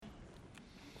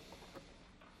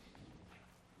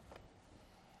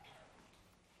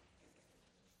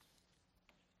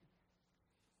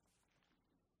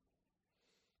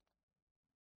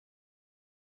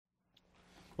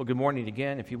Well, good morning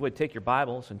again. If you would, take your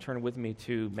Bibles and turn with me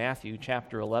to Matthew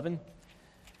chapter 11.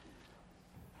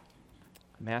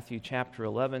 Matthew chapter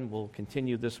 11 will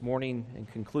continue this morning in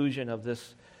conclusion of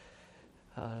this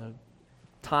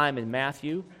time in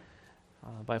Matthew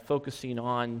by focusing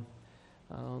on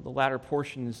the latter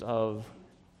portions of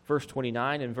verse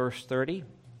 29 and verse 30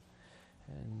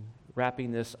 and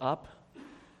wrapping this up.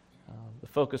 The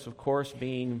focus, of course,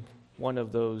 being one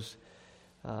of those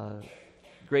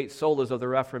great solas of the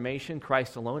Reformation,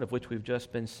 Christ alone, of which we've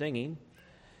just been singing.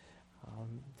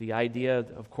 The idea,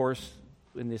 of course,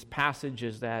 in this passage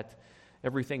is that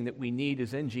everything that we need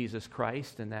is in Jesus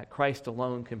Christ and that Christ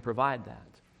alone can provide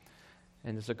that.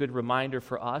 And it's a good reminder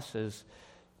for us as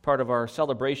part of our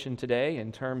celebration today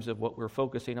in terms of what we're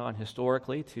focusing on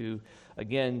historically to,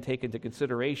 again, take into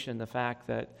consideration the fact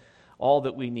that all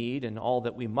that we need and all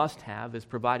that we must have is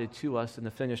provided to us in the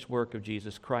finished work of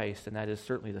Jesus Christ, and that is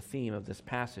certainly the theme of this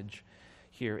passage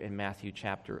here in Matthew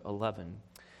chapter 11.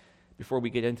 Before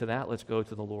we get into that, let's go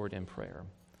to the Lord in prayer.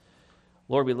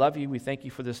 Lord, we love you. We thank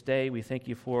you for this day. We thank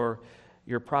you for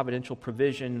your providential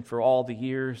provision for all the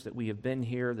years that we have been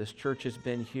here. This church has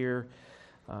been here.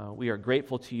 We are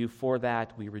grateful to you for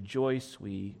that. We rejoice.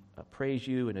 We praise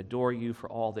you and adore you for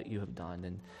all that you have done.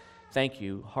 And thank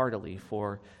you heartily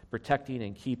for protecting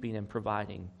and keeping and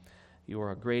providing. You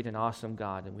are a great and awesome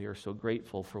God, and we are so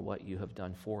grateful for what you have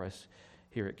done for us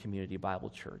here at Community Bible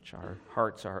Church. Our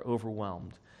hearts are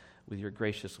overwhelmed with your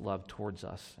gracious love towards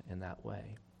us in that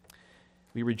way.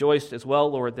 We rejoice as well,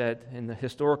 Lord, that in the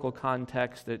historical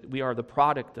context that we are the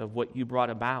product of what you brought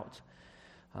about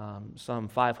some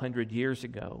 500 years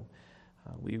ago.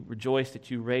 We rejoice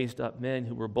that you raised up men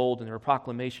who were bold in their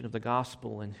proclamation of the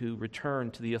gospel and who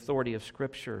returned to the authority of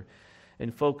Scripture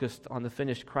and focused on the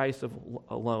finished Christ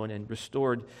alone and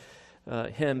restored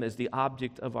him as the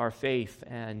object of our faith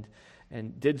and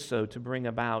did so to bring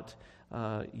about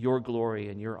your glory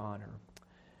and your honor.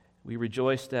 We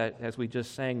rejoice that, as we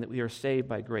just sang, that we are saved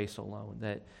by grace alone,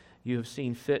 that you have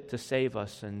seen fit to save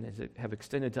us and have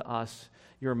extended to us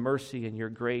your mercy and your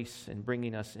grace in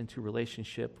bringing us into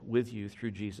relationship with you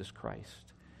through Jesus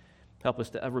Christ. Help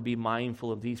us to ever be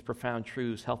mindful of these profound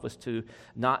truths. Help us to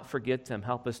not forget them.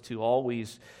 Help us to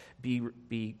always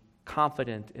be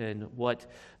confident in what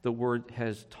the Word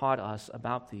has taught us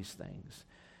about these things,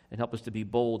 and help us to be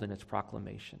bold in its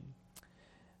proclamation.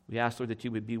 We ask, Lord, that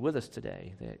you would be with us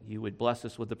today, that you would bless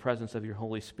us with the presence of your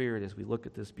Holy Spirit as we look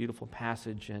at this beautiful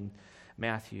passage in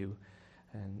Matthew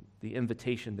and the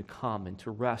invitation to come and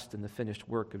to rest in the finished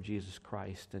work of Jesus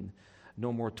Christ, and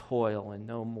no more toil and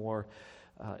no more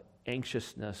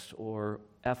anxiousness or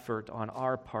effort on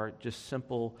our part, just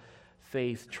simple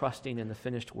faith, trusting in the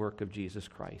finished work of Jesus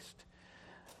Christ.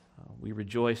 We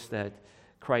rejoice that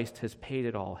Christ has paid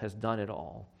it all, has done it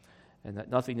all, and that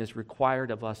nothing is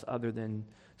required of us other than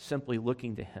simply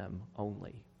looking to him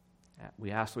only.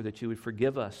 We ask, Lord, that you would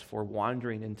forgive us for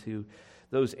wandering into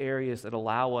those areas that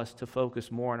allow us to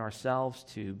focus more on ourselves,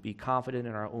 to be confident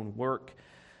in our own work,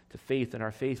 to faith in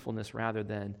our faithfulness rather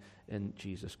than in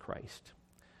Jesus Christ.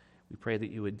 We pray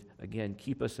that you would, again,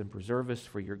 keep us and preserve us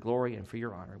for your glory and for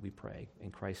your honor, we pray.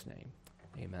 In Christ's name,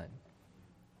 amen.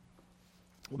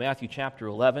 Well, Matthew chapter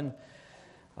 11,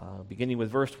 beginning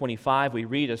with verse 25, we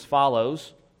read as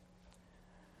follows.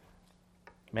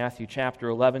 Matthew chapter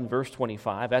 11, verse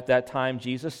 25. At that time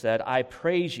Jesus said, I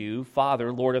praise you,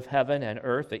 Father, Lord of heaven and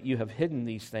earth, that you have hidden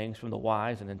these things from the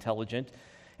wise and intelligent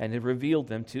and have revealed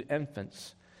them to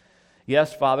infants.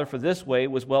 Yes, Father, for this way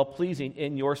was well-pleasing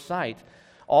in your sight.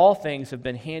 All things have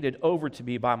been handed over to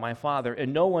me by my Father,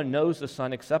 and no one knows the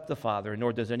Son except the Father,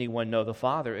 nor does anyone know the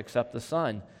Father except the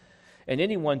Son, and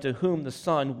anyone to whom the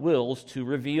Son wills to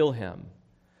reveal him.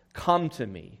 Come to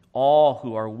me, all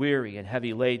who are weary and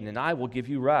heavy laden, and I will give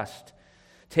you rest.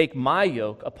 Take my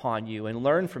yoke upon you and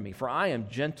learn from me, for I am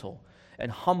gentle and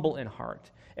humble in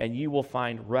heart, and you will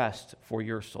find rest for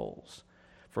your souls.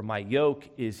 For my yoke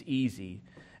is easy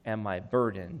and my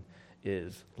burden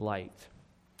is light.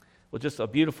 Well, just a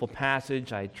beautiful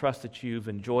passage. I trust that you've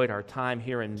enjoyed our time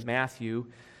here in Matthew.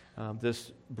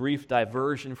 This brief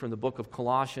diversion from the book of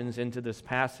Colossians into this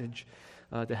passage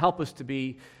to help us to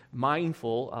be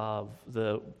mindful of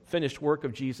the finished work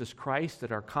of Jesus Christ,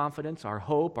 that our confidence, our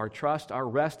hope, our trust, our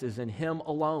rest is in him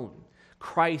alone,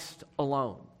 Christ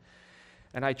alone.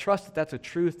 And I trust that that's a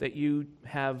truth that you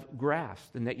have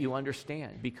grasped and that you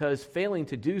understand, because failing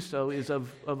to do so is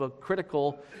of a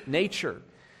critical nature.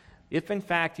 If in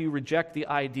fact you reject the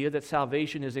idea that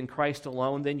salvation is in Christ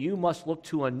alone, then you must look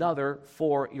to another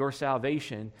for your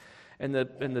salvation. And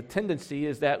the tendency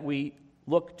is that we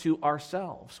look to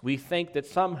ourselves. We think that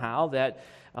somehow that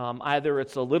either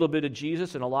it's a little bit of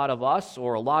Jesus in a lot of us,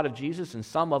 or a lot of Jesus in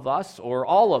some of us, or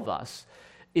all of us.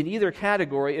 In either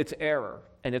category, it's error,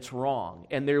 and it's wrong.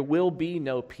 And there will be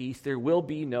no peace, there will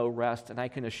be no rest, and I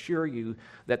can assure you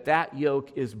that that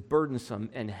yoke is burdensome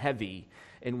and heavy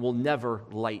and will never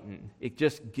lighten. It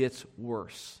just gets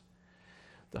worse.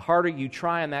 The harder you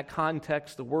try in that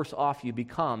context, the worse off you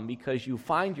become, because you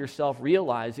find yourself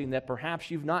realizing that perhaps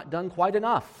you've not done quite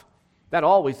enough. That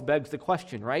always begs the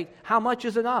question, right? How much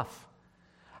is enough?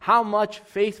 How much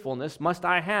faithfulness must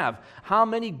I have? How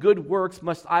many good works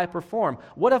must I perform?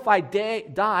 What if I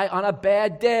die on a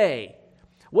bad day?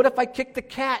 What if I kick the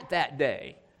cat that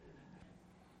day?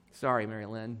 Sorry, Mary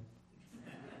Lynn.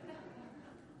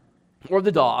 Or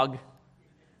the dog.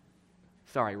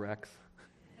 Sorry, Rex.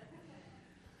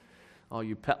 All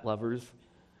you pet lovers.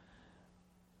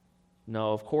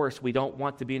 No, of course, we don't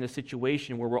want to be in a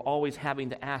situation where we're always having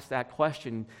to ask that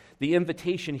question. The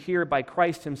invitation here by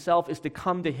Christ himself is to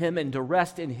come to him and to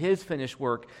rest in his finished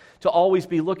work, to always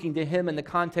be looking to him in the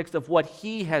context of what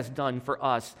he has done for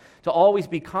us, to always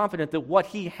be confident that what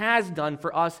he has done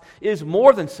for us is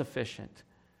more than sufficient.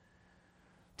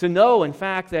 To know, in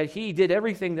fact, that he did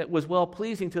everything that was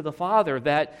well-pleasing to the Father,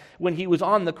 that when he was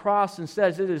on the cross and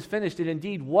says, "It is finished," it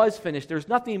indeed was finished. There's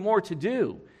nothing more to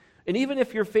do. And even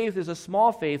if your faith is a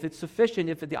small faith, it's sufficient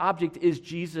if the object is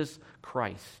Jesus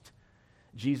Christ.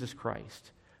 Jesus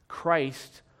Christ.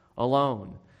 Christ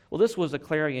alone. Well, this was a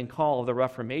clarion call of the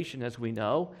Reformation, as we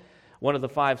know. One of the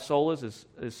five solas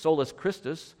is Solus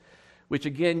Christus, which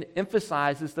again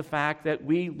emphasizes the fact that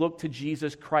we look to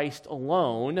Jesus Christ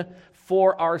alone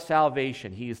for our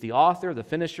salvation. He is the author, the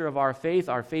finisher of our faith.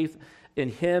 Our faith in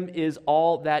him is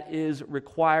all that is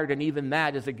required, and even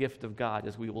that is a gift of God,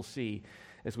 as we will see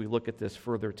as we look at this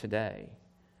further today.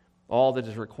 All that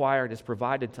is required is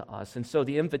provided to us. And so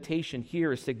the invitation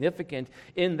here is significant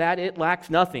in that it lacks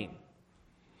nothing.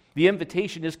 The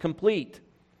invitation is complete.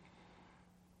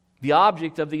 The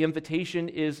object of the invitation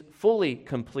is fully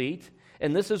complete.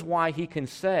 And this is why he can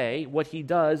say what he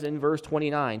does in verse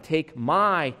 29, "Take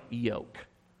my yoke."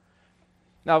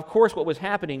 Now, of course, what was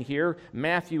happening here,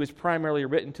 Matthew is primarily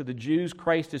written to the Jews.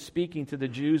 Christ is speaking to the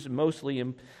Jews mostly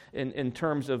in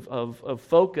terms of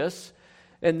focus.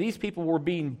 And these people were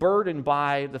being burdened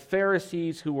by the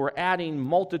Pharisees, who were adding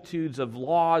multitudes of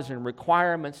laws and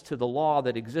requirements to the law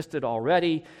that existed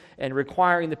already and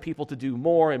requiring the people to do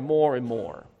more and more and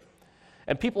more.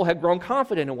 And people had grown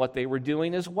confident in what they were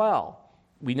doing as well.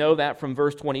 We know that from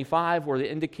verse 25, where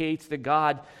it indicates that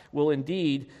God will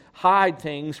indeed hide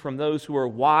things from those who are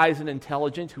wise and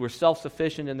intelligent, who are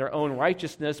self-sufficient in their own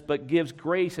righteousness, but gives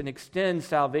grace and extends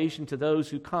salvation to those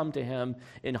who come to him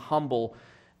in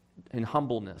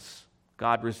humbleness.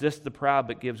 God resists the proud,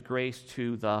 but gives grace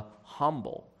to the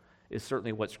humble, is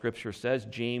certainly what Scripture says.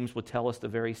 James would tell us the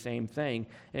very same thing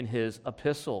in his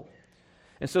epistle.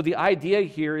 And so the idea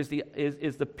here is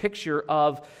the picture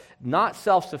of not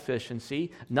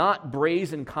self-sufficiency, not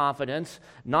brazen confidence,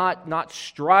 not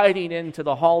striding into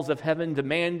the halls of heaven,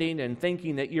 demanding and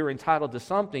thinking that you're entitled to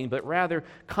something, but rather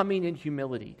coming in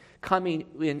humility, coming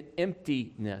in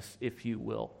emptiness, if you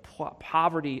will.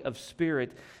 Poverty of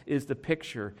spirit is the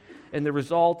picture. And the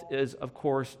result is, of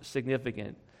course,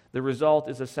 significant. The result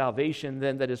is a salvation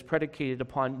then that is predicated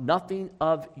upon nothing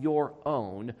of your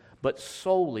own, but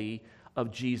solely of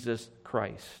Jesus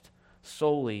Christ.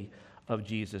 Solely of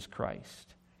Jesus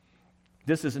Christ.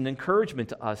 This is an encouragement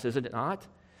to us, is it not?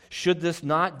 Should this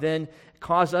not then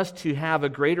cause us to have a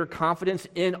greater confidence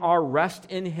in our rest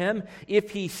in him?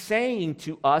 If he's saying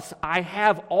to us, "I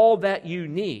have all that you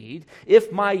need,"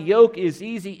 if my yoke is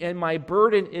easy and my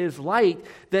burden is light,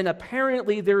 then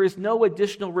apparently there is no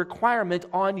additional requirement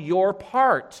on your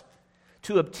part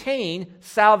to obtain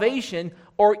salvation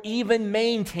or even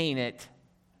maintain it.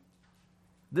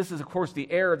 This is, of course,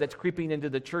 the error that's creeping into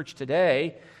the church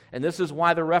today, and this is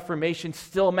why the Reformation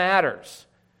still matters.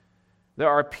 There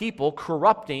are people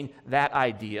corrupting that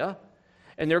idea,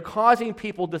 and they're causing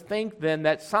people to think then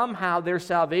that somehow their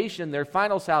salvation, their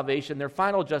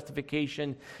final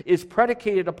justification, is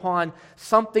predicated upon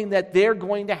something that they're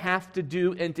going to have to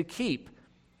do and to keep.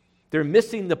 They're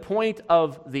missing the point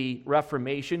of the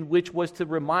Reformation, which was to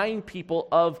remind people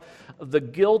of the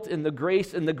guilt and the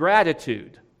grace and the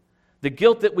gratitude. The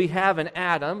guilt that we have in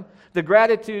Adam, the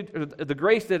gratitude, the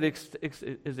grace that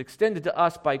is extended to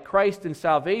us by Christ in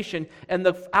salvation, and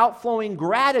the outflowing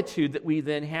gratitude that we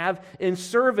then have in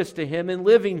service to him and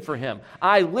living for him.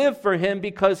 I live for him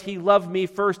because he loved me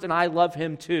first, and I love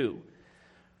him too.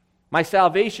 My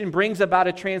salvation brings about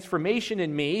a transformation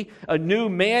in me. A new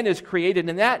man is created,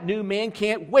 and that new man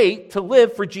can't wait to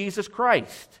live for Jesus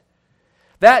Christ.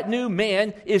 That new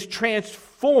man is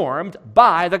transformed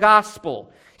by the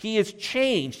gospel. He is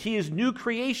changed. He is new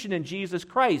creation in Jesus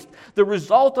Christ, the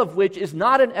result of which is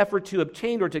not an effort to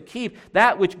obtain or to keep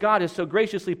that which God has so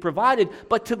graciously provided,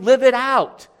 but to live it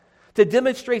out, to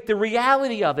demonstrate the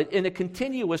reality of it in a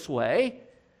continuous way.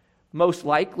 Most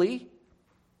likely,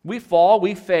 we fall,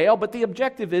 we fail, but the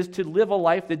objective is to live a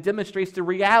life that demonstrates the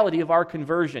reality of our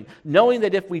conversion, knowing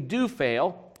that if we do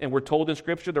fail, and we're told in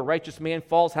Scripture the righteous man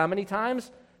falls how many times?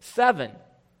 7.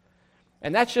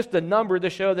 And that's just a number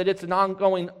to show that it's an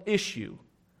ongoing issue.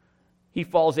 He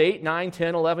falls 8, 9,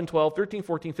 10, 11, 12, 13,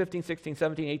 14, 15, 16,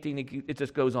 17, 18, it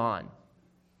just goes on.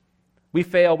 We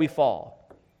fail, we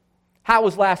fall. How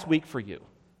was last week for you?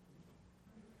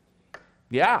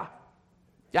 Yeah,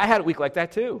 I had a week like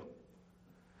that too.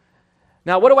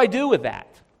 Now, what do I do with that?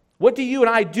 What do you and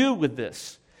I do with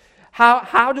this?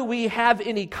 How do we have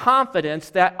any confidence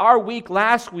that our week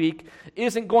last week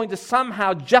isn't going to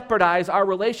somehow jeopardize our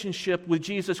relationship with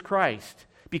Jesus Christ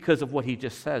because of what he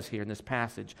just says here in this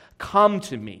passage? Come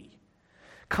to me.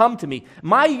 Come to me.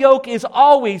 My yoke is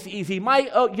always easy. My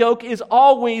yoke is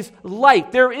always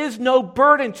light. There is no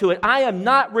burden to it. I am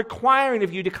not requiring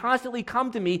of you to constantly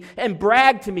come to me and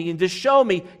brag to me and to show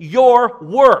me your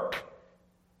work.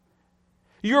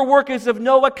 Your work is of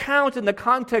no account in the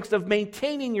context of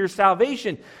maintaining your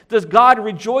salvation. Does God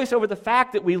rejoice over the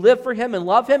fact that we live for him and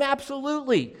love him?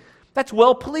 Absolutely. That's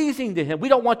well-pleasing to him. We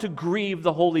don't want to grieve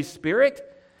the Holy Spirit.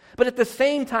 But at the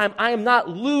same time, I am not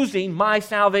losing my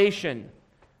salvation.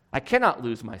 I cannot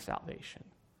lose my salvation.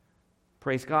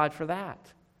 Praise God for that.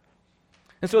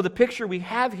 And so the picture we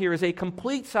have here is a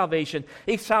complete salvation,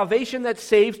 a salvation that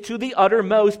saves to the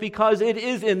uttermost because it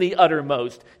is in the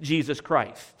uttermost, Jesus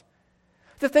Christ.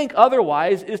 To think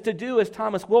otherwise is to do as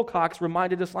Thomas Wilcox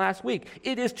reminded us last week.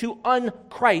 It is to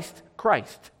unchrist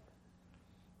Christ.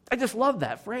 I just love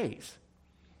that phrase.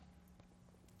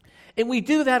 And we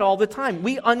do that all the time.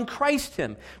 We unchrist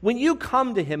him. When you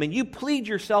come to him and you plead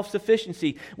your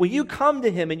self-sufficiency, when you come to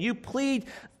him and you plead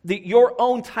your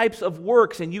own types of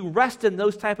works and you rest in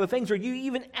those type of things, or you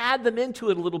even add them into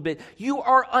it a little bit, you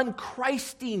are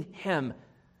unchristing him.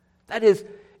 That is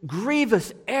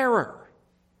grievous error.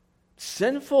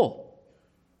 Sinful.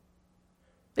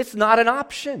 It's not an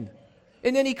option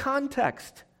in any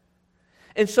context.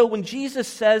 And so when Jesus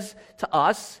says to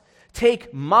us,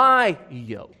 take my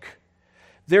yoke,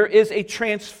 there is a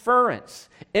transference.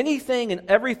 Anything and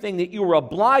everything that you were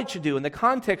obliged to do in the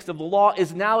context of the law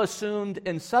is now assumed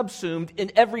and subsumed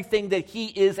in everything that he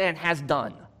is and has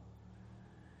done.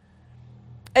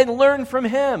 And learn from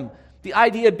him. The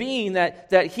idea being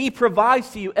that he provides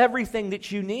to you everything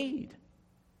that you need.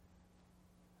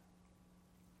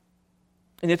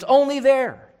 And it's only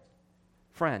there,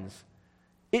 friends,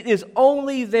 it is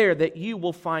only there that you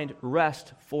will find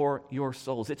rest for your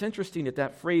souls. It's interesting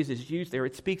that phrase is used there.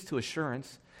 It speaks to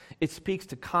assurance. It speaks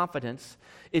to confidence.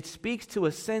 It speaks to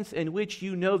a sense in which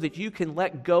you know that you can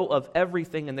let go of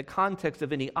everything in the context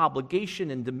of any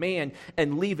obligation and demand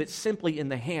and leave it simply in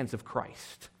the hands of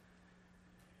Christ.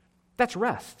 That's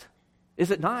rest,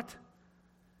 is it not?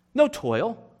 No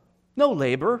toil, no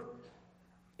labor.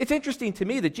 It's interesting to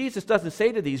me that Jesus doesn't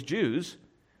say to these Jews,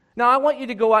 now I want you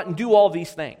to go out and do all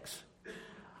these things.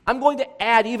 I'm going to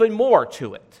add even more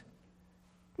to it.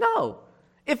 No.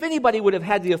 If anybody would have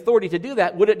had the authority to do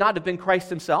that, would it not have been Christ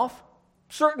himself?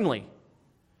 Certainly.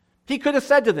 He could have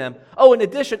said to them, oh, in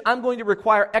addition, I'm going to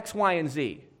require X, Y, and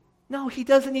Z. No, he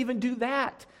doesn't even do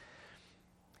that.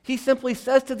 He simply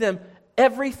says to them,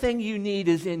 everything you need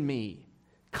is in me.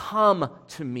 Come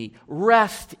to me.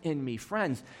 Rest in me.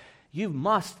 Friends, you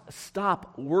must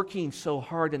stop working so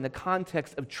hard in the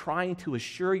context of trying to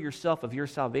assure yourself of your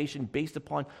salvation based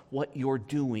upon what you're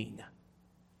doing.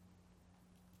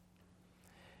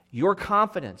 Your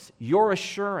confidence, your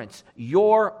assurance,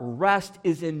 your rest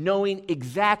is in knowing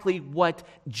exactly what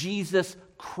Jesus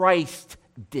Christ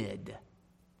did.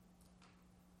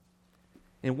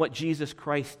 And what Jesus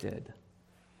Christ did.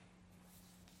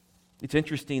 It's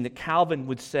interesting that Calvin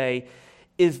would say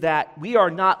is that we are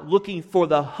not looking for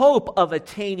the hope of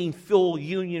attaining full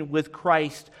union with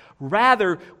Christ.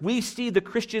 Rather, we see the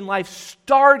Christian life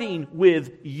starting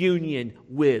with union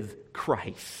with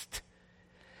Christ.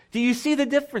 Do you see the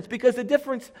difference? Because the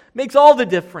difference makes all the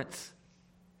difference.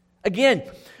 Again,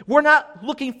 we're not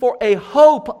looking for a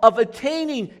hope of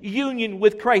attaining union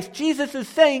with Christ. Jesus is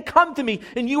saying, come to me,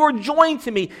 and you are joined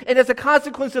to me. And as a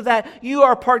consequence of that, you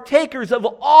are partakers of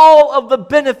all of the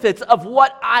benefits of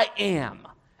what I am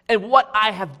and what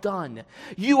I have done.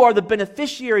 You are the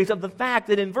beneficiaries of the fact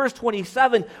that in verse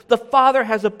 27, the Father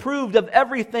has approved of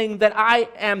everything that I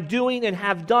am doing and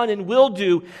have done and will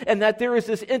do, and that there is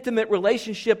this intimate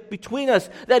relationship between us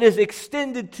that is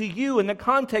extended to you in the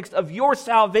context of your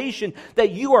salvation,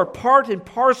 that you are part and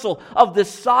parcel of this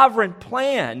sovereign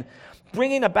plan,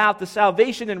 bringing about the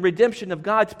salvation and redemption of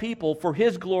God's people for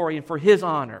His glory and for His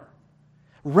honor.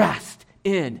 Rest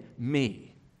in me.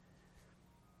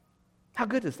 How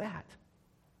good is that?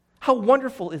 How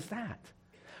wonderful is that?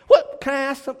 What can I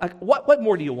ask? What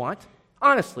more do you want?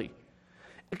 Honestly,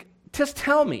 just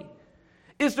tell me.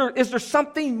 Is there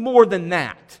something more than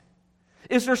that?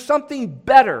 Is there something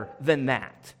better than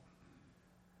that?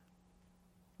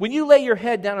 When you lay your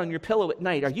head down on your pillow at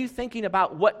night, are you thinking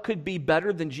about what could be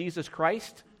better than Jesus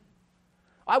Christ?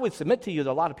 I would submit to you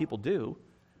that a lot of people do.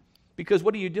 Because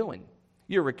what are you doing?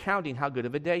 You're recounting how good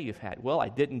of a day you've had. Well, I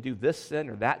didn't do this sin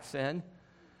or that sin.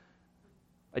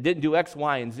 I didn't do X,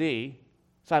 Y, and Z,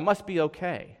 so I must be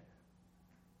okay.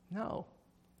 No.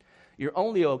 You're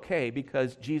only okay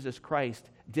because Jesus Christ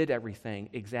did everything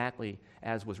exactly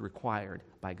as was required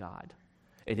by God.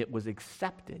 And it was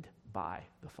accepted by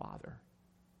the Father.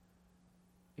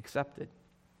 Accepted.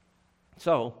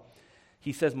 So,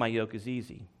 he says, my yoke is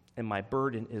easy and my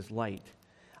burden is light.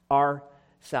 Our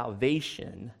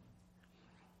salvation,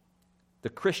 the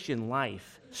Christian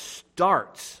life,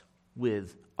 starts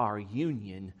with our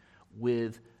union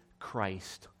with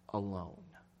Christ alone.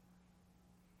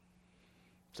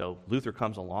 So Luther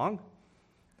comes along,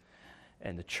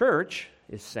 and the church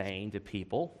is saying to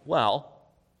people, well,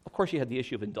 of course you had the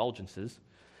issue of indulgences.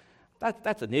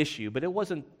 That's an issue, but it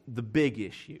wasn't the big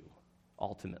issue,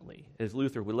 ultimately, as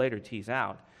Luther would later tease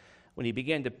out. When he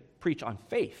began to preach on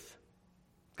faith,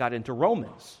 got into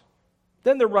Romans,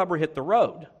 then the rubber hit the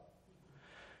road.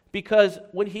 Because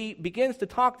when he begins to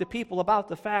talk to people about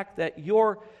the fact that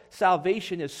your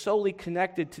salvation is solely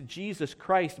connected to Jesus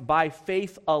Christ by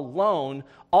faith alone,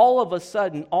 all of a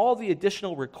sudden, all the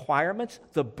additional requirements,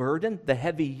 the burden, the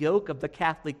heavy yoke of the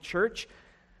Catholic Church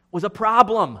was a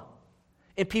problem.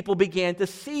 And people began to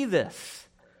see this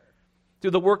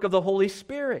through the work of the Holy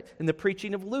Spirit and the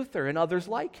preaching of Luther and others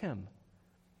like him.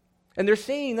 And they're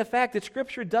seeing the fact that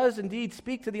Scripture does indeed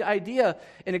speak to the idea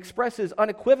and expresses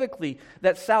unequivocally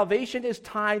that salvation is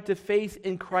tied to faith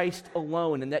in Christ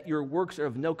alone and that your works are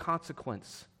of no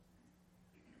consequence.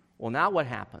 Well, now what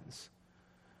happens?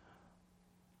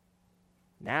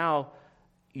 Now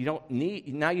you don't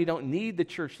need the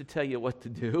church to tell you what to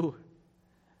do.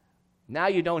 Now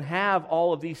you don't have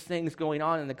all of these things going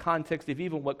on in the context of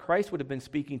even what Christ would have been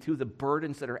speaking to, the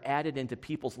burdens that are added into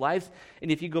people's lives.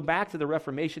 And if you go back to the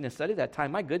Reformation and study that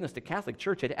time, my goodness, the Catholic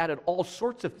Church had added all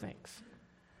sorts of things.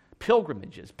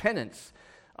 Pilgrimages, penance,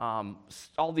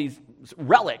 all these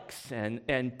relics,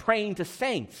 and praying to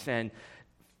saints, and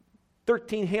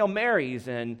 13 Hail Marys,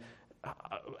 and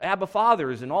Abba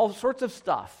Fathers, and all sorts of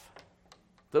stuff.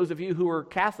 Those of you who were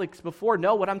Catholics before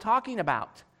know what I'm talking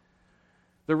about.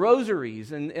 The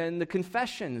rosaries and the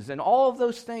confessions and all of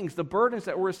those things, the burdens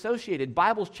that were associated,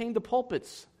 Bibles chained to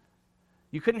pulpits.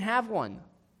 You couldn't have one.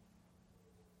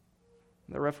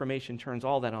 The Reformation turns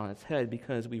all that on its head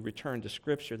because we return to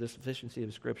Scripture, the sufficiency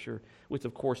of Scripture, which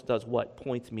of course does what?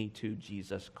 Points me to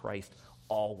Jesus Christ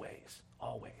always,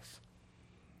 always.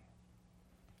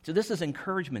 So this is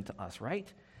encouragement to us,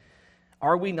 right?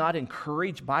 Are we not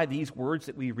encouraged by these words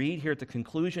that we read here at the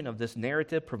conclusion of this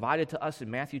narrative provided to us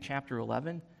in Matthew chapter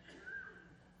 11?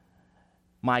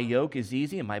 My yoke is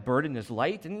easy and my burden is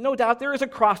light. And no doubt there is a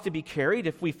cross to be carried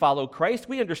if we follow Christ.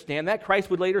 We understand that. Christ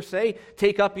would later say,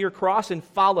 take up your cross and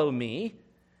follow me.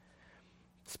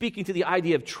 Speaking to the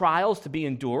idea of trials to be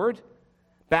endured,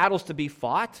 battles to be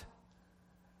fought.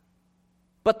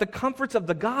 But the comforts of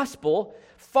the gospel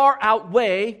far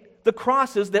outweigh the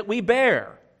crosses that we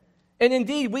bear. And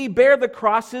indeed, we bear the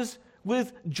crosses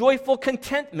with joyful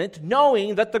contentment,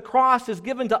 knowing that the cross is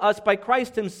given to us by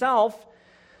Christ himself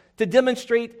to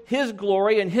demonstrate his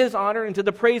glory and his honor and to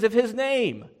the praise of his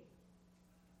name.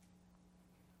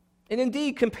 And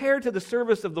indeed, compared to the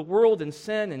service of the world and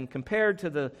sin, and compared to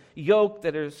the yoke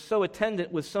that is so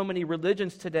attendant with so many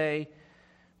religions today,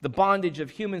 the bondage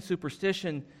of human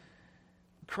superstition,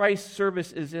 Christ's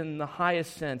service is in the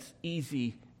highest sense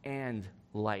easy and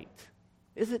light.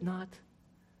 Is it not?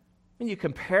 When you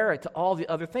compare it to all the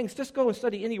other things, just go and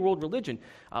study any world religion,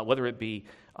 whether it be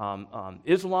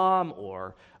Islam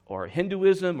or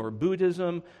Hinduism or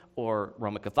Buddhism or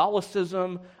Roman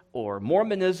Catholicism or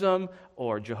Mormonism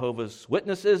or Jehovah's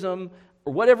Witnessism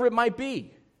or whatever it might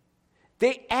be.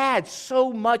 They add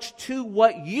so much to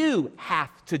what you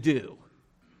have to do.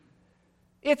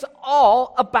 It's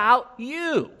all about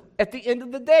you. at the end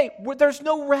of the day, where there's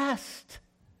no rest.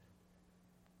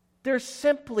 There's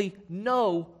simply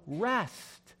no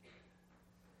rest.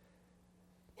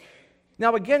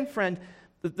 Now again, friend,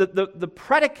 the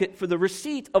predicate for the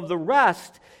receipt of the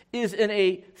rest is in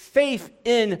a faith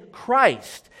in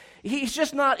Christ. He's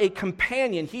just not a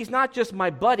companion. He's not just my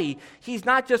buddy. He's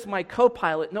not just my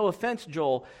co-pilot. No offense,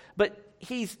 Joel. But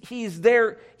he's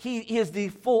there. He is the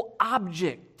full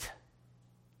object.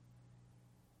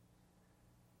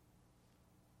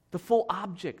 The full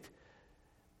object.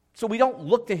 So we don't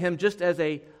look to him just as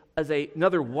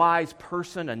another wise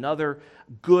person, another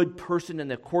good person in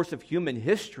the course of human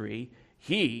history.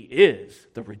 He is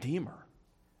the Redeemer.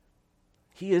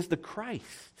 He is the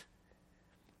Christ.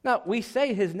 Now, we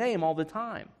say his name all the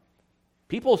time.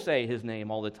 People say his name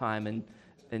all the time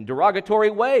in derogatory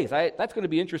ways. That's going to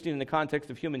be interesting in the context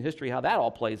of human history, how that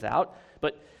all plays out.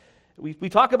 But we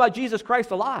talk about Jesus Christ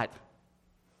a lot,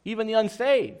 even the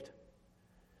unsaved.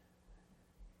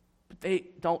 But they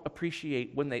don't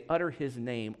appreciate when they utter his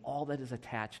name, all that is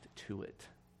attached to it,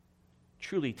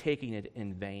 truly taking it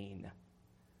in vain.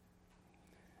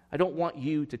 I don't want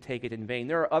you to take it in vain.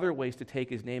 There are other ways to take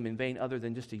his name in vain other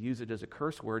than just to use it as a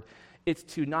curse word. It's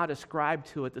to not ascribe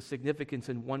to it the significance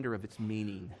and wonder of its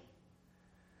meaning.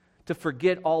 To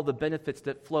forget all the benefits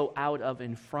that flow out of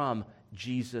and from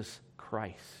Jesus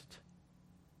Christ.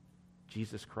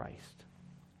 Jesus Christ.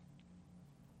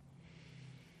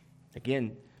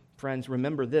 Again, friends,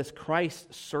 remember this.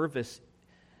 Christ's service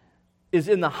is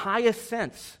in the highest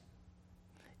sense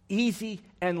easy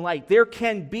and light. There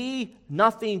can be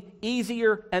nothing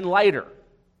easier and lighter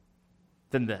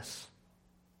than this.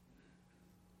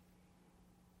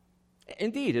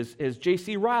 Indeed, as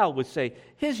J.C. Ryle would say,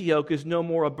 his yoke is no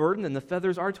more a burden than the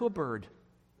feathers are to a bird.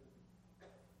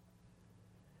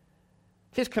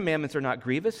 His commandments are not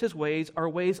grievous. His ways are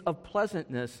ways of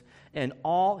pleasantness, and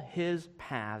all his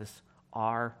paths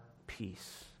are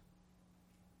peace.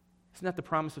 Isn't that the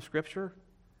promise of Scripture?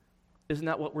 Isn't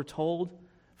that what we're told?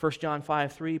 1 John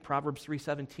 5:3, Proverbs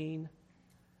 3:17.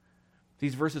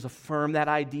 These verses affirm that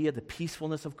idea, the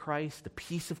peacefulness of Christ, the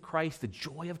peace of Christ, the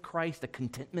joy of Christ, the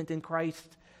contentment in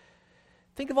Christ.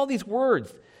 Think of all these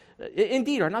words.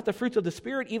 Indeed, are not the fruits of the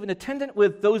Spirit even attendant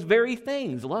with those very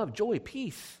things? Love, joy,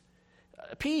 peace.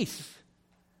 Peace.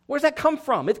 Where does that come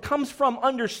from? It comes from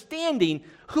understanding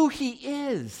who he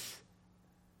is,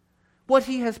 what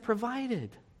he has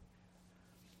provided.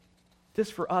 This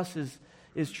for us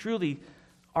is truly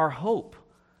our hope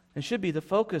and should be the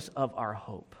focus of our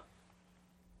hope.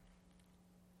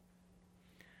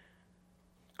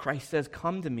 Christ says,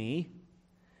 come to me.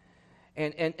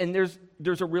 And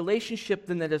there's a relationship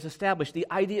then that is established. The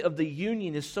idea of the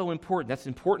union is so important. That's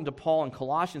important to Paul in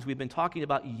Colossians. We've been talking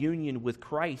about union with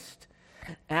Christ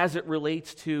as it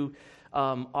relates to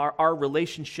our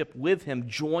relationship with him,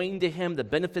 joined to him, the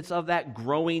benefits of that,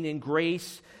 growing in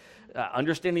grace,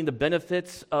 understanding the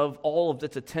benefits of all of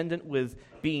that's attendant with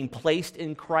being placed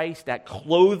in Christ, that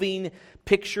clothing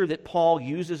picture that Paul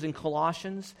uses in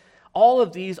Colossians. All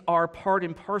of these are part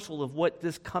and parcel of what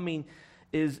this coming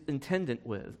is attendant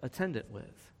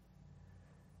with.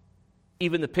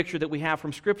 Even the picture that we have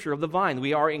from Scripture of the vine,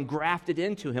 we are engrafted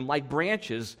into him like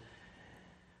branches.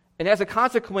 And as a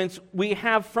consequence, we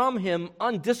have from him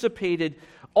undissipated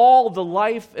all the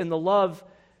life and the love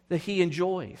that he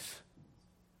enjoys.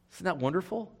 Isn't that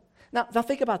wonderful? Now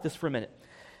think about this for a minute.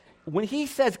 When he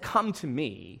says, come to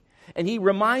me, and he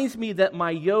reminds me that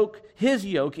my yoke, his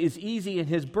yoke, is easy and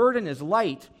his burden is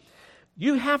light,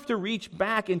 you have to reach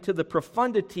back into the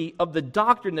profundity of the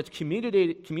doctrine that's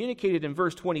communicated in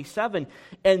verse 27,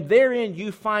 and therein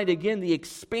you find again the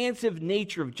expansive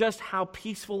nature of just how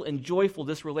peaceful and joyful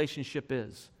this relationship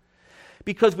is.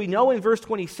 Because we know in verse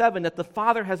 27 that the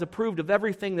Father has approved of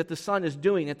everything that the Son is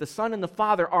doing, that the Son and the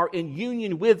Father are in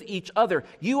union with each other.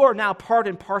 You are now part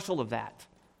and parcel of that.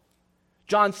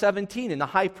 John 17 in the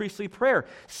high priestly prayer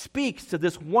speaks to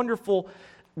this wonderful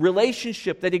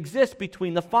relationship that exists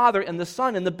between the Father and the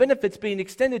Son and the benefits being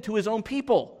extended to his own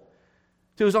people,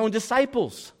 to his own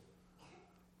disciples.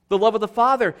 The love of the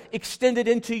Father extended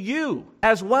into you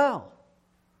as well.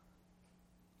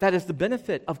 That is the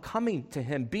benefit of coming to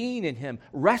him, being in him,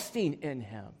 resting in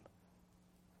him.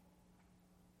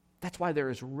 That's why there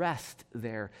is rest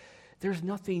there. There's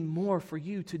nothing more for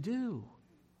you to do.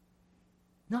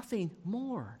 Nothing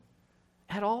more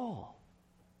at all.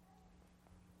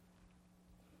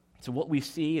 So what we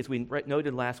see, as we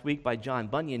noted last week by John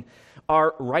Bunyan,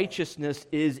 our righteousness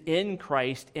is in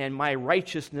Christ and my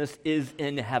righteousness is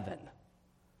in heaven.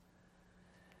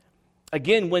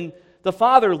 Again, when the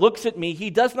Father looks at me, he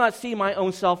does not see my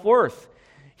own self-worth.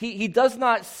 He does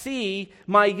not see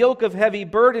my yoke of heavy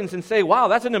burdens and say, wow,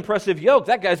 that's an impressive yoke.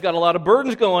 That guy's got a lot of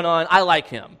burdens going on. I like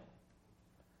him.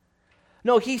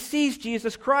 No, he sees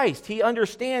Jesus Christ. He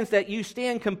understands that you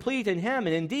stand complete in him.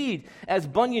 And indeed, as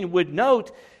Bunyan would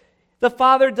note, the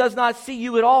Father does not see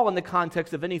you at all in the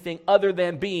context of anything other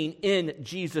than being in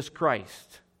Jesus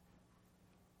Christ.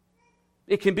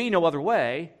 It can be no other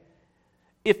way.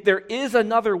 If there is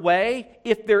another way,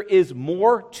 if there is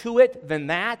more to it than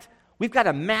that, we've got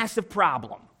a massive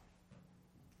problem.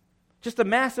 Just a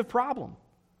massive problem.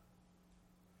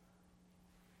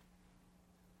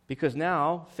 Because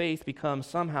now faith becomes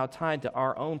somehow tied to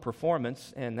our own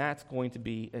performance, and that's going to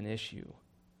be an issue.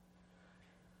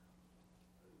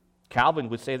 Calvin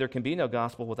would say there can be no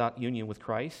gospel without union with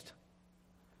Christ.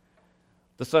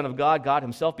 The Son of God, God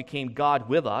himself, became God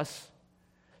with us,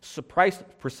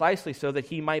 precisely so that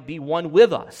he might be one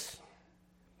with us.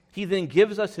 He then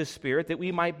gives us his Spirit that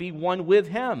we might be one with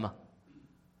him.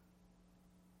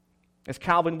 As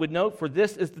Calvin would note, for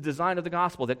this is the design of the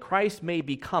gospel, that Christ may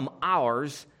become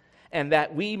ours and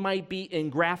that we might be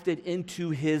engrafted into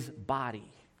his body.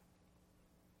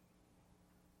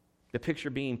 The picture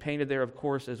being painted there, of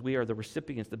course, as we are the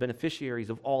recipients, the beneficiaries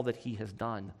of all that he has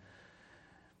done.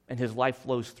 And his life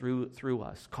flows through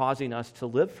us, causing us to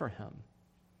live for him,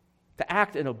 to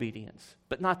act in obedience,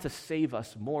 but not to save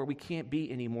us more. We can't be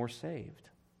any more saved.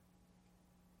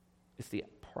 It's the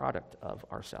product of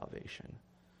our salvation.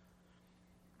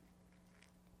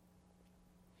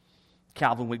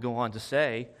 Calvin would go on to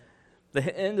say,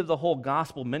 the end of the whole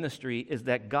gospel ministry is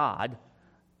that God,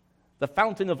 the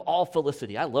fountain of all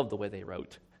felicity. I love the way they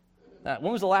wrote.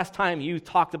 When was the last time you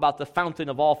talked about the fountain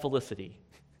of all felicity?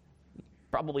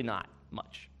 Probably not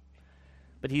much.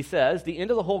 But he says, the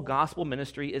end of the whole gospel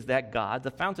ministry is that God, the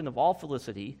fountain of all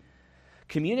felicity,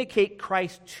 communicate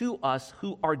Christ to us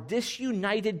who are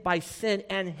disunited by sin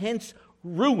and hence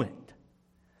ruined,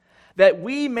 that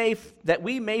we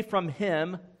may from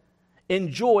him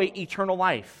enjoy eternal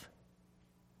life.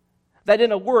 That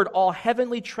in a word, all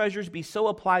heavenly treasures be so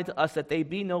applied to us that they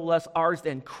be no less ours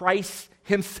than Christ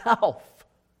himself.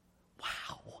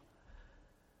 Wow.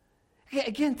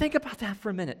 Again, think about that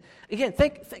for a minute. Again,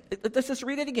 let's just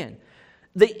read it again.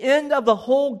 The end of the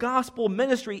whole gospel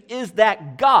ministry is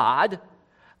that God,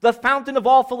 the fountain of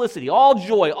all felicity, all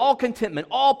joy, all contentment,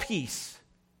 all peace,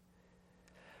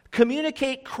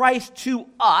 communicate Christ to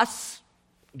us,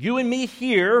 you and me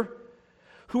here,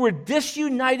 who are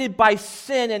disunited by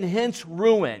sin and hence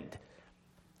ruined.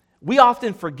 We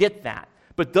often forget that.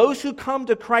 But those who come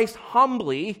to Christ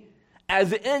humbly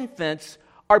as infants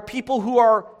are people who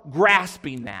are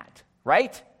grasping that,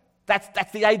 right?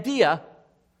 That's the idea.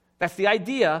 That's the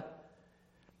idea.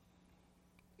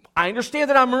 I understand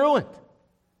that I'm ruined.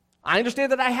 I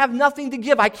understand that I have nothing to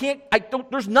give.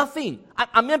 There's nothing.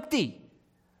 I'm empty.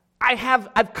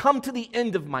 I've come to the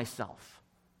end of myself.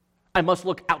 I must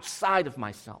look outside of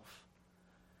myself.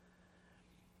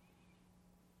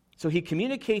 So he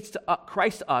communicates to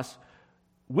Christ to us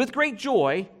with great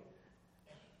joy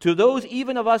to those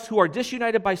even of us who are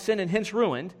disunited by sin and hence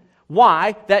ruined.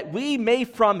 Why? That we may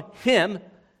from him,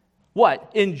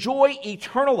 what? Enjoy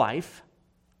eternal life.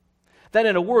 That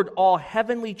in a word, all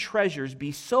heavenly treasures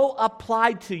be so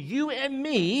applied to you and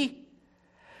me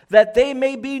that they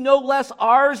may be no less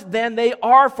ours than they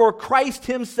are for Christ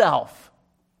himself.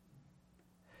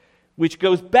 Which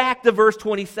goes back to verse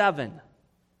 27.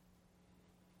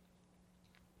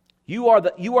 You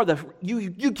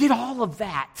get all of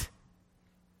that.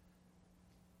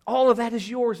 All of that is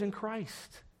yours in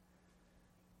Christ.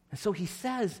 And so he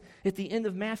says at the end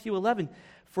of Matthew 11,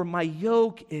 for my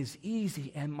yoke is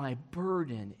easy and my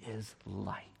burden is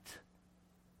light.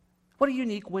 What a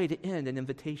unique way to end an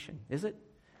invitation, is it?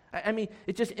 I mean,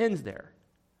 it just ends there.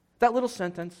 That little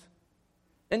sentence,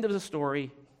 end of the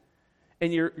story,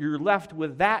 and you're left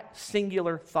with that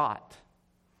singular thought.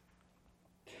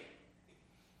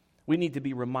 We need to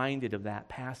be reminded of that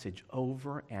passage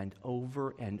over and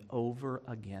over and over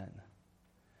again.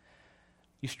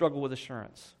 You struggle with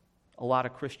assurance. A lot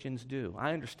of Christians do.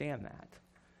 I understand that.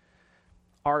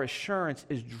 Our assurance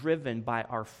is driven by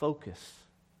our focus.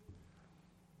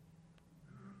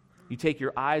 You take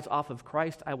your eyes off of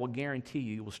Christ, I will guarantee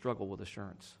you will struggle with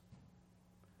assurance.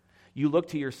 You look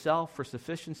to yourself for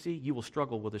sufficiency, you will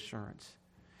struggle with assurance.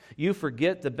 You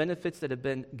forget the benefits that have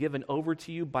been given over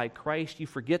to you by Christ. You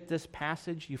forget this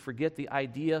passage. You forget the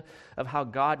idea of how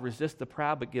God resists the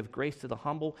proud but gives grace to the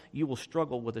humble. You will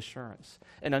struggle with assurance.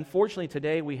 And unfortunately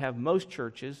today we have most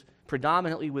churches,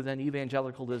 predominantly within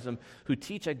evangelicalism, who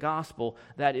teach a gospel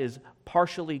that is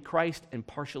partially Christ and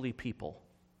partially people.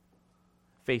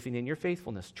 Faithing in your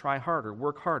faithfulness. Try harder,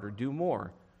 work harder, do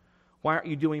more. Why aren't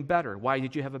you doing better? Why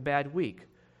did you have a bad week?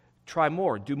 Try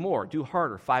more, do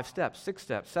harder. 5 steps, 6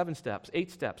 steps, 7 steps,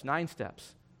 8 steps, 9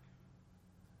 steps.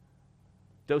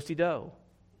 Do-si-do.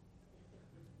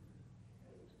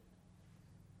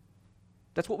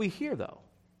 That's what we hear, though,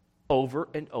 over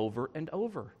and over and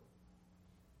over.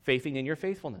 Faithing in your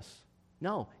faithfulness.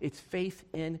 No, it's faith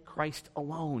in Christ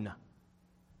alone.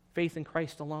 Faith in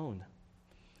Christ alone.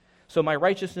 So my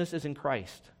righteousness is in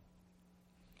Christ.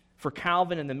 For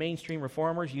Calvin and the mainstream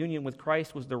reformers, union with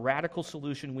Christ was the radical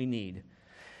solution we need.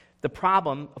 The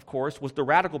problem, of course, was the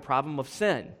radical problem of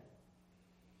sin.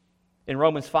 In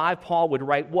Romans 5, Paul would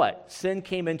write what? Sin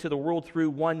came into the world through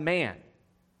one man,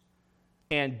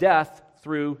 and death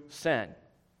through sin.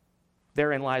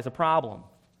 Therein lies a problem.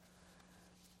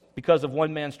 Because of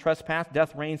one man's trespass,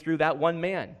 death reigned through that one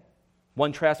man.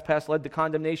 One trespass led to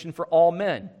condemnation for all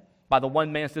men. By the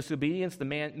one man's disobedience,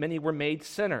 many were made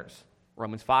sinners.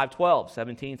 Romans 5:12,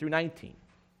 17 through 19.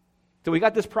 So we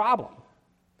got this problem.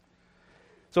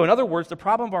 So in other words, the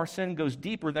problem of our sin goes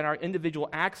deeper than our individual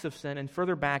acts of sin and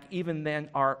further back even than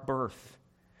our birth.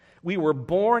 We were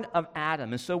born of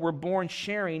Adam, and so we're born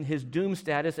sharing his doomed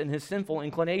status and his sinful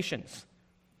inclinations.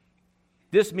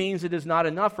 This means it is not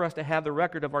enough for us to have the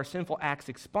record of our sinful acts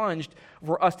expunged,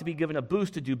 for us to be given a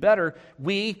boost to do better.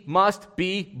 We must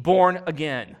be born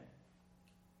again.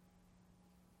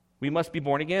 We must be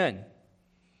born again.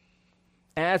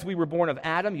 As we were born of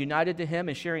Adam, united to him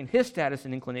and sharing his status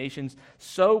and inclinations,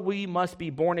 so we must be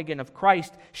born again of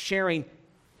Christ, sharing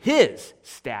his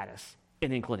status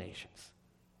and inclinations.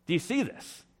 Do you see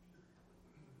this?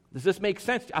 Does this make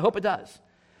sense? I hope it does.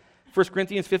 1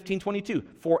 Corinthians 15:22,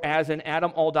 for as in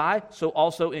Adam all die, so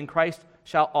also in Christ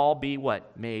shall all be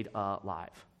what? Made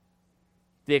alive.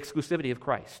 The exclusivity of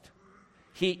Christ.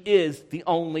 He is the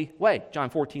only way. John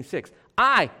 14:6,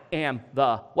 I am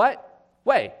the what?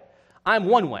 Way. I'm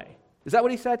one way. Is that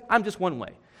what he said? I'm just one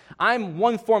way. I'm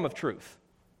one form of truth.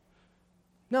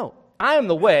 No, I am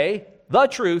the way, the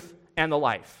truth, and the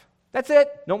life. That's it.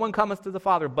 No one cometh to the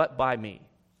Father but by me.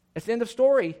 That's the end of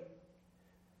story.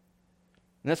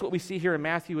 And that's what we see here in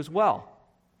Matthew as well.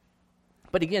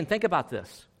 But again, think about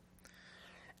this.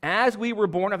 As we were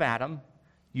born of Adam,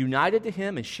 united to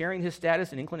him and sharing his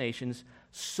status and inclinations,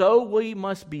 so we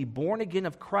must be born again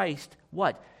of Christ,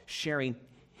 what? Sharing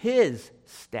his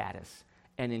status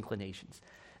and inclinations.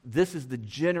 This is the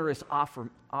generous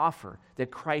offer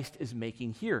that Christ is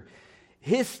making here.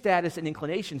 His status and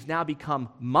inclinations now become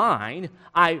mine.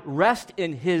 I rest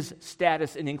in his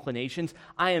status and inclinations.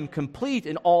 I am complete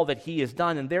in all that he has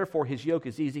done, and therefore his yoke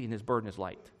is easy and his burden is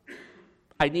light.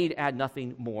 I need add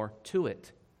nothing more to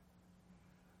it.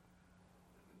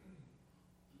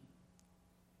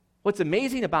 What's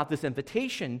amazing about this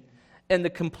invitation and the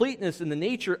completeness and the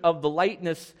nature of the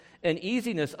lightness and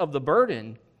easiness of the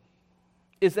burden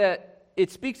is that it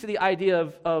speaks to the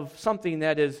idea of something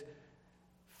that is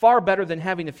far better than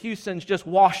having a few sins just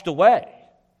washed away.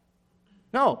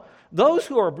 No, those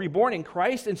who are reborn in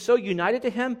Christ and so united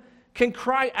to him can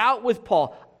cry out with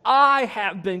Paul, I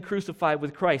have been crucified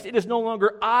with Christ. It is no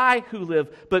longer I who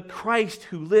live, but Christ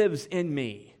who lives in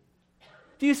me.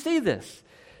 Do you see this?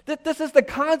 That this is the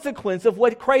consequence of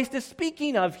what Christ is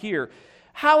speaking of here.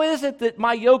 How is it that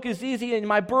my yoke is easy and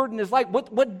my burden is light?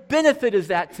 What benefit is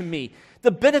that to me?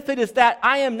 The benefit is that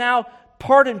I am now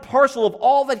part and parcel of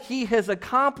all that he has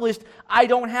accomplished. I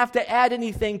don't have to add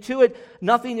anything to it.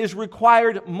 Nothing is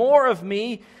required more of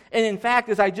me. And in fact,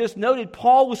 as I just noted,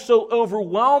 Paul was so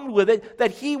overwhelmed with it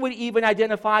that he would even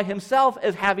identify himself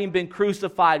as having been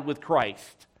crucified with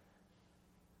Christ.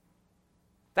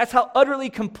 That's how utterly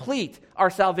complete our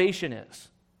salvation is.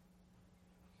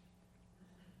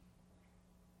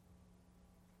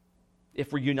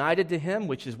 If we're united to him,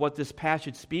 which is what this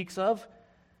passage speaks of,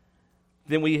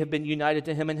 then we have been united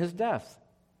to him in his death.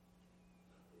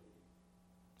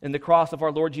 In the cross of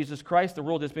our Lord Jesus Christ, the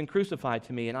world has been crucified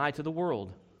to me, and I to the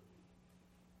world.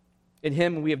 In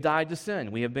him we have died to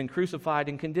sin. We have been crucified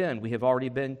and condemned. We have already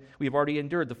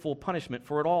endured the full punishment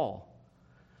for it all.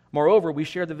 Moreover, we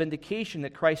share the vindication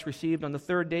that Christ received on the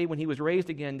third day when he was raised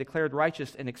again, declared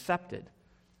righteous and accepted.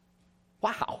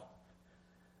 Wow.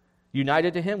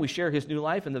 United to him, we share his new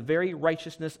life and the very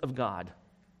righteousness of God.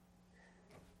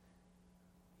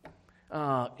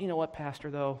 You know what,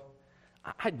 Pastor, though?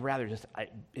 I'd rather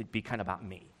it be kind of about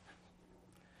me.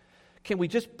 Can we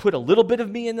just put a little bit of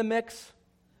me in the mix?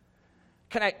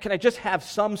 Can I just have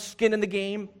some skin in the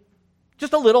game?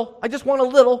 Just a little. I just want a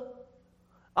little.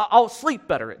 I'll sleep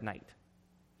better at night.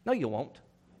 No, you won't.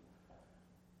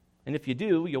 And if you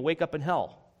do, you'll wake up in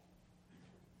hell.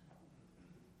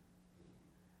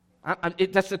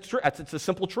 It's a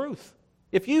simple truth.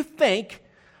 If you think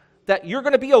that you're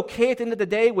going to be okay at the end of the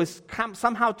day with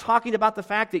somehow talking about the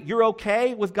fact that you're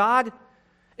okay with God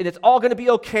and it's all going to be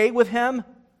okay with Him,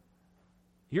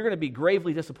 you're going to be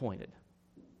gravely disappointed.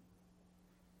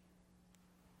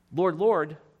 Lord,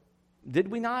 Lord, did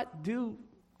we not do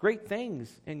great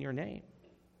things in your name?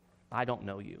 I don't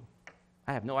know you.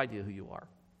 I have no idea who you are.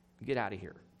 Get out of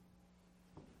here.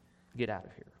 Get out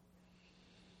of here.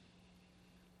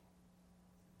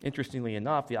 Interestingly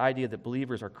enough, the idea that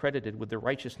believers are credited with the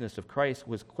righteousness of Christ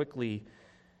was quickly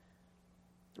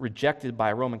rejected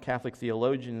by Roman Catholic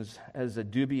theologians as a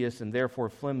dubious and therefore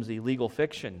flimsy legal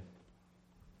fiction.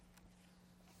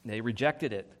 They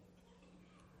rejected it.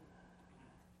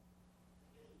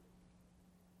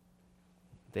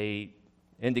 They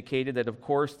indicated that, of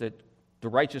course, that the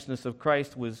righteousness of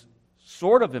Christ was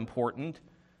sort of important,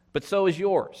 but so is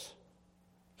yours.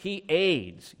 He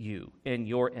aids you in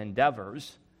your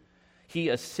endeavors. He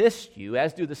assists you,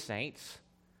 as do the saints,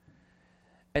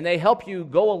 and they help you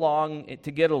go along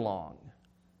to get along.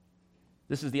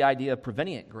 This is the idea of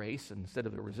prevenient grace instead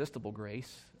of irresistible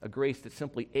grace, a grace that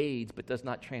simply aids but does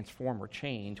not transform or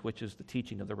change, which is the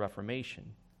teaching of the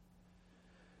Reformation.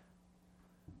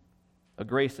 A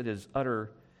grace that is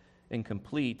utter and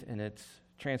complete in its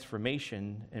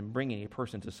transformation and bringing a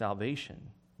person to salvation,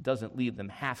 doesn't leave them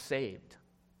half saved,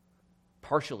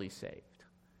 partially saved,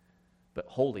 but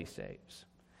wholly saves.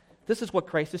 This is what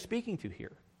Christ is speaking to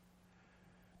here.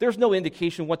 There's no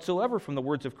indication whatsoever from the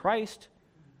words of Christ.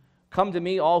 Come to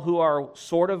me, all who are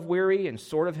sort of weary and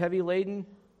sort of heavy laden,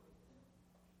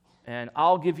 and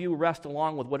I'll give you rest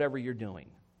along with whatever you're doing.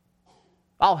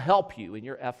 I'll help you in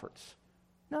your efforts.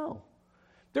 No.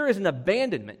 There is an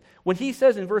abandonment. When he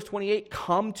says in verse 28,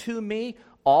 come to me,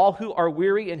 all who are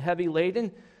weary and heavy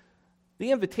laden,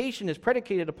 the invitation is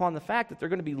predicated upon the fact that they're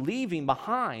going to be leaving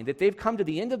behind, that they've come to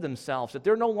the end of themselves, that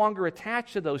they're no longer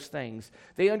attached to those things.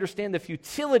 They understand the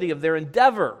futility of their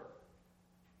endeavor.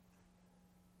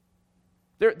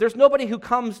 There's nobody who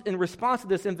comes in response to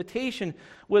this invitation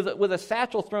with a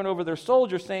satchel thrown over their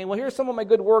shoulder saying, well, here's some of my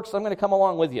good works, so I'm going to come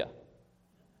along with you.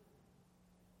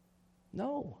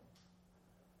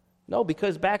 No,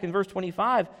 because back in verse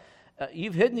 25,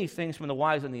 you've hidden these things from the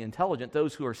wise and the intelligent,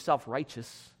 those who are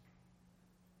self-righteous.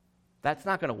 That's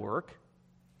not going to work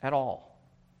at all.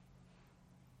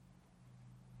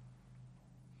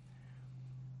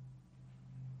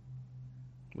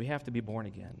 We have to be born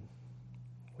again.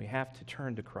 We have to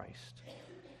turn to Christ.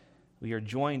 We are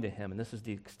joined to Him, and this is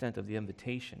the extent of the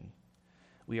invitation.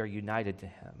 We are united to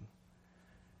Him.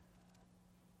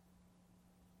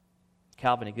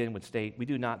 Calvin again would state, we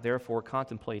do not therefore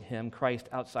contemplate Him, Christ,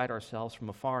 outside ourselves from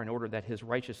afar in order that His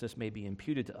righteousness may be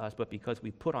imputed to us, but because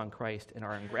we put on Christ and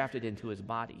are engrafted into His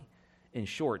body. In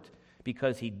short,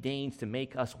 because He deigns to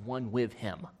make us one with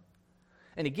Him.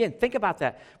 And again, think about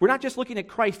that. We're not just looking at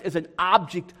Christ as an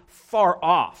object far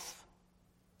off,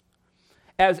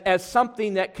 as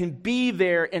something that can be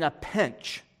there in a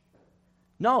pinch.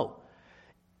 No.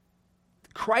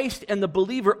 Christ and the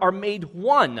believer are made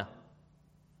one.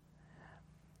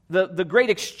 The great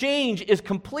exchange is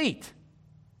complete.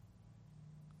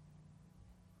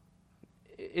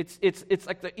 It's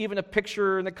like even a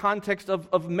picture in the context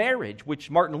of marriage,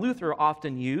 which Martin Luther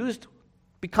often used,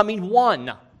 becoming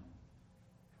one.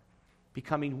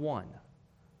 Becoming one.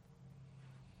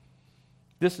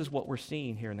 This is what we're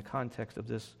seeing here in the context of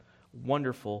this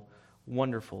wonderful,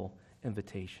 wonderful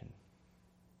invitation.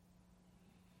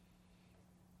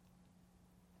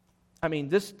 I mean,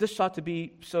 this ought to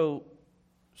be so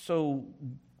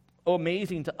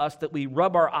amazing to us that we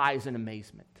rub our eyes in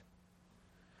amazement.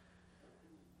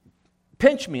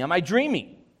 Pinch me, am I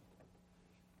dreaming?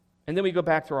 And then we go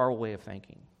back to our old way of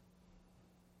thinking.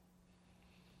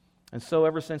 And so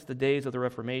ever since the days of the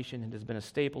Reformation, it has been a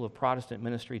staple of Protestant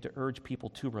ministry to urge people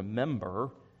to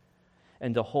remember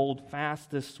and to hold fast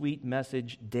this sweet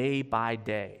message day by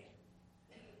day.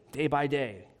 Day by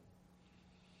day.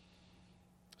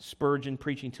 Spurgeon,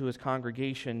 preaching to his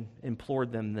congregation,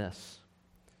 implored them this: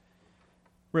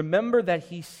 remember that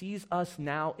He sees us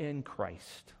now in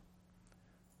Christ.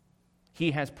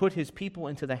 He has put His people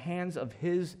into the hands of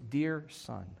His dear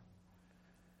Son.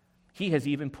 He has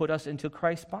even put us into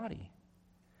Christ's body.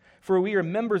 For we are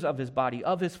members of His body,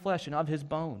 of His flesh, and of His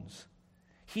bones.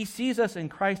 He sees us in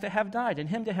Christ to have died, in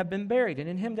Him to have been buried, and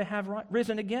in Him to have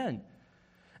risen again.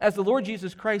 As the Lord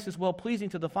Jesus Christ is well-pleasing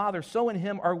to the Father, so in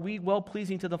Him are we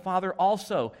well-pleasing to the Father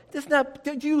also.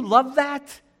 Do you love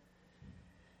that?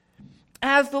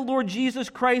 As the Lord Jesus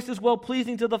Christ is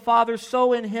well-pleasing to the Father,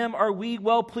 so in Him are we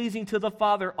well-pleasing to the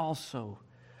Father also.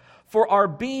 For our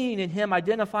being in him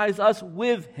identifies us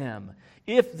with him.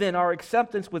 If then our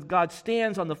acceptance with God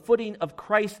stands on the footing of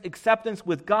Christ's acceptance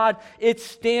with God, it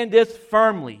standeth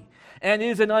firmly, and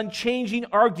is an unchanging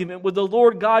argument with the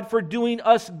Lord God for doing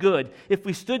us good. If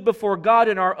we stood before God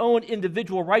in our own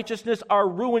individual righteousness, our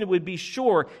ruin would be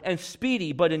sure and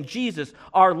speedy, but in Jesus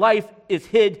our life is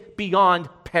hid beyond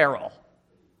peril.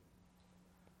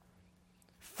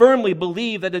 Firmly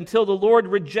believe that until the Lord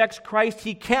rejects Christ,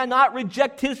 he cannot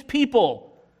reject his people.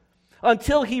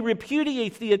 Until he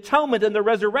repudiates the atonement and the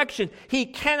resurrection, he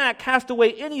cannot cast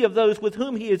away any of those with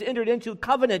whom he has entered into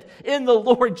covenant in the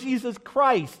Lord Jesus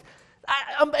Christ.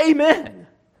 Amen.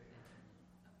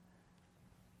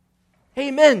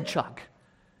 Amen, Chuck.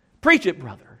 Preach it,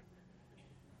 brother.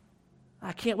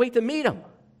 I can't wait to meet him.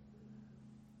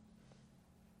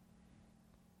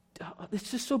 It's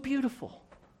just so beautiful.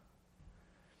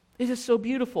 It is so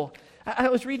beautiful. I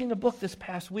was reading a book this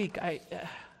past week.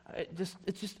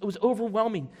 It was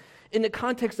overwhelming in the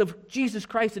context of Jesus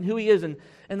Christ and who he is, and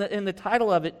the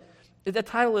title of it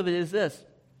is this: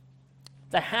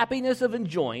 The Happiness of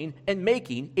Enjoying and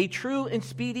Making a True and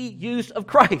Speedy Use of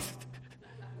Christ.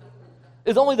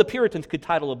 It's only the Puritans could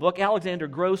title a book. Alexander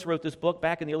Gross wrote this book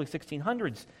back in the early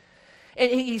 1600s.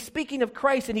 And he's speaking of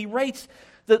Christ, and he writes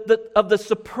of the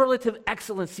superlative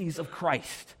excellencies of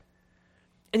Christ.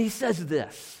 And he says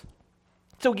this.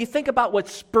 So you think about what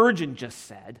Spurgeon just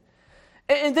said,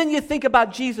 and then you think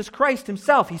about Jesus Christ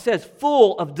himself. He says,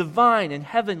 full of divine and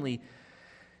heavenly,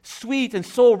 sweet and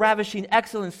soul-ravishing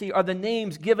excellency are the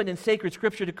names given in sacred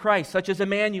Scripture to Christ, such as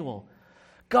Emmanuel,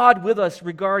 God with us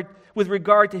with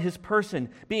regard to his person,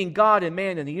 being God and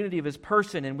man in the unity of his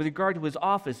person, and with regard to his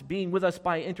office, being with us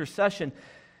by intercession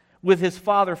with his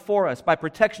Father for us, by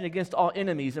protection against all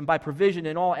enemies, and by provision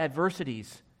in all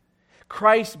adversities.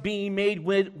 Christ being made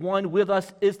one with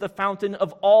us is the fountain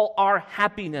of all our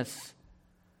happiness.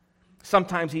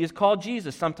 Sometimes he is called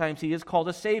Jesus. Sometimes he is called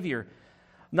a Savior.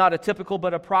 Not a typical,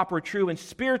 but a proper, true, and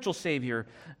spiritual Savior.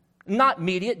 Not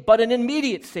mediate, but an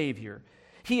immediate Savior.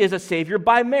 He is a Savior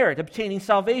by merit, obtaining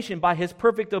salvation by his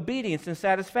perfect obedience and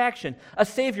satisfaction. A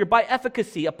Savior by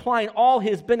efficacy, applying all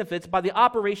his benefits by the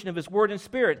operation of his word and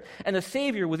spirit. And a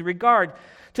Savior with regard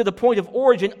to the point of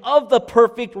origin of the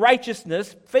perfect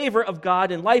righteousness, favor of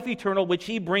God, and life eternal, which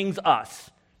he brings us.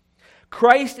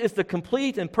 Christ is the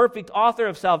complete and perfect author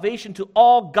of salvation to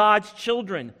all God's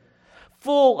children.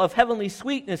 Full of heavenly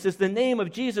sweetness is the name of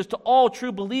Jesus to all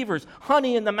true believers,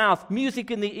 honey in the mouth,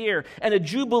 music in the ear, and a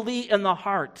jubilee in the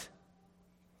heart.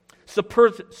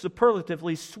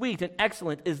 Superlatively sweet and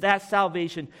excellent is that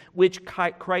salvation which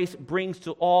Christ brings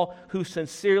to all who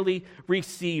sincerely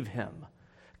receive him.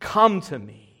 Come to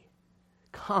me.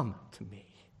 Come to me.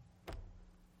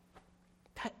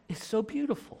 That is so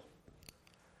beautiful.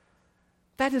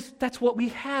 That's what we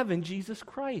have in Jesus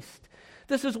Christ.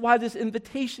 This is why this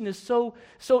invitation is so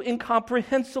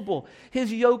incomprehensible.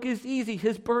 His yoke is easy.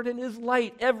 His burden is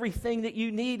light. Everything that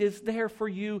you need is there for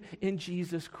you in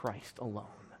Jesus Christ alone.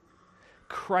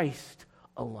 Christ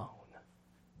alone.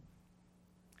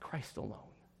 Christ alone.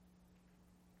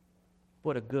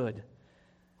 What a good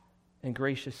and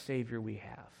gracious Savior we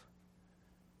have.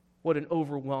 What an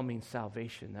overwhelming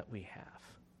salvation that we have.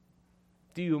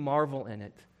 Do you marvel in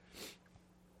it?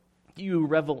 Do you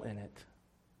revel in it?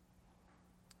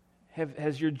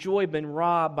 Has your joy been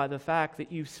robbed by the fact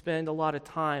that you spend a lot of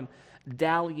time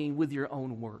dallying with your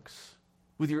own works,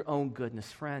 with your own goodness?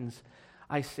 Friends,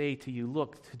 I say to you,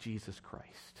 look to Jesus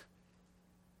Christ.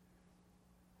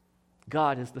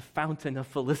 God is the fountain of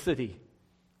felicity,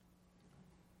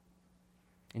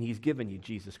 and he's given you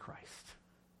Jesus Christ.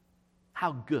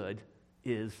 How good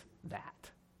is that?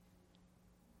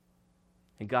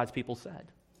 And God's people said,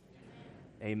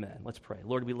 Amen. Let's pray.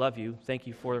 Lord, we love you. Thank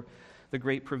you for the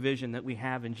great provision that we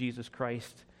have in Jesus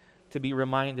Christ, to be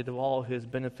reminded of all his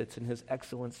benefits and his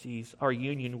excellencies, our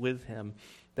union with him,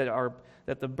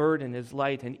 that the burden is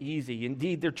light and easy.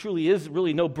 Indeed, there truly is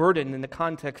really no burden in the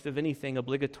context of anything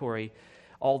obligatory.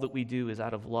 All that we do is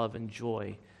out of love and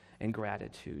joy and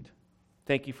gratitude.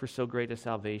 Thank you for so great a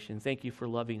salvation. Thank you for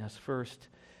loving us first.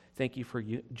 Thank you for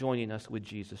joining us with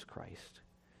Jesus Christ.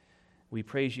 We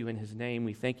praise you in his name.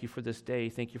 We thank you for this day.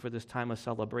 Thank you for this time of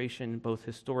celebration, both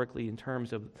historically in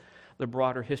terms of the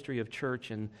broader history of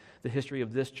church and the history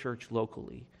of this church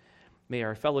locally. May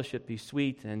our fellowship be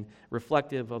sweet and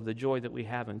reflective of the joy that we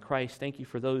have in Christ. Thank you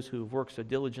for those who have worked so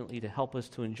diligently to help us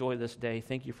to enjoy this day.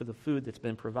 Thank you for the food that's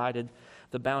been provided.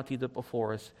 The bounty that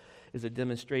before us is a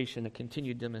demonstration, a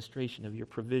continued demonstration of your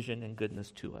provision and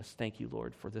goodness to us. Thank you,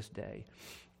 Lord, for this day.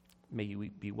 May you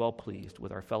be well pleased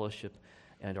with our fellowship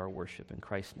and our worship. In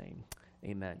Christ's name,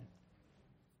 amen.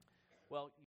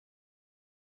 Well.